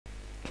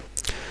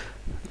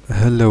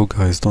Hello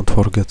guys, don't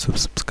forget to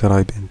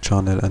subscribe in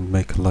channel and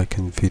make a like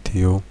in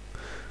video.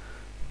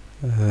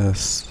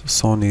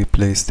 Sony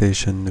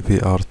PlayStation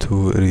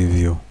VR2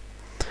 review.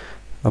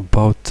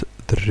 About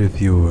the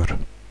reviewer.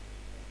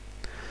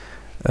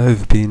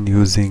 I've been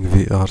using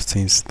VR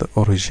since the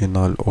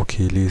original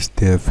Oculus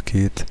dev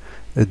kit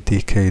a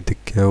decade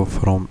ago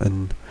from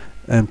an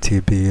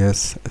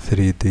MTBS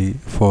 3D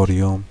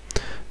forum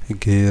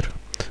gear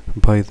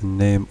by the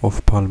name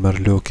of Palmer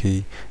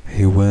Luckey.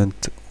 He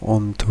went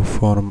on to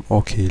form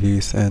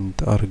Oculus and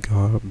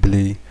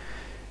arguably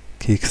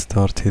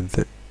kickstarted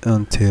the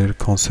entire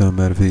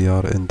consumer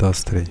VR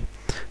industry.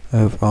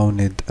 I've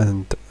owned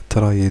and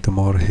tried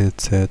more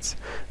headsets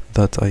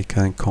that I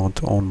can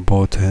count on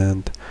both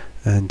hand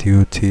and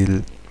you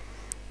till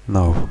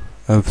now.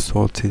 I've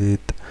sorted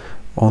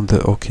on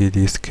the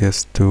Oculus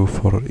Quest 2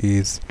 for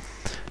ease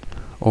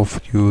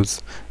of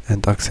use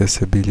and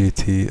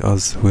accessibility,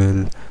 as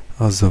well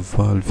as a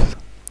Valve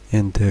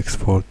Index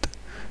for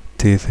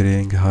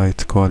tethering high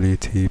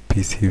quality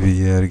PC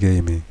VR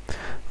gaming.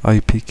 I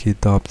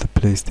picked up the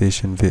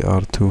PlayStation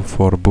VR2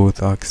 for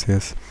both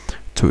access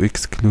to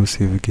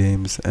exclusive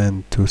games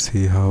and to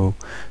see how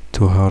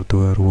the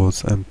hardware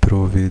was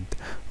improved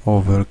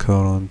over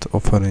current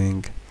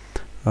offering.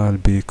 I'll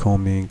be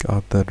coming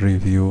at the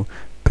review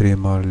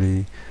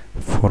primarily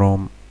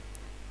from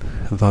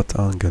that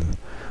angle,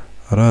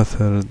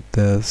 rather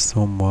than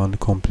someone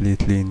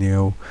completely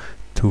new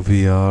to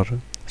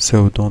VR,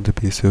 so don't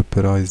be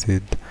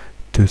surprised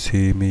to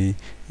see me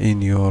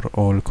in your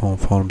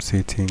all-conform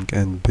setting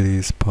and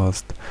breeze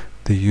past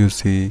the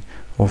use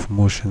of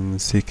motion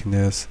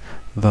sickness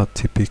that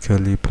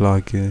typically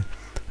plague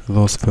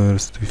those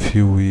first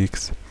few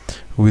weeks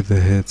with the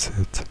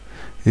headset.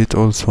 It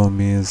also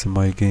means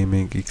my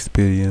gaming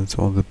experience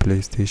on the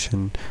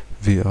PlayStation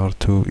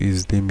VR2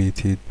 is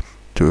limited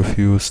to a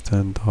few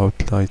standout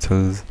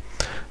titles,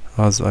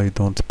 as I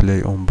don't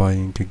plan on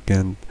buying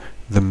again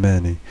the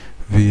many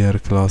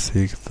VR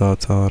classics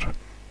that are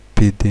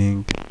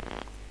beating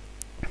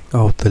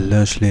out the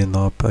launch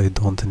lineup. I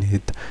don't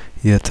need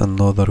yet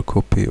another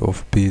copy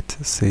of Beat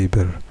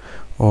Saber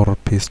or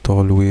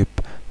Pistol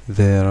Whip.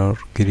 They are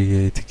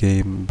great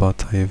games,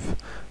 but I've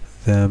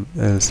them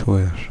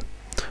elsewhere.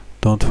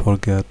 Don't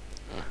forget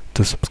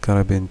to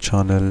subscribe in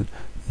channel.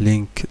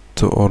 Link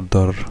to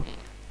order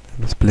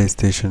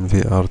PlayStation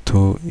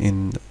VR2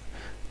 in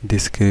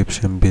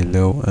description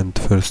below and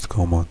first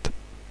comment.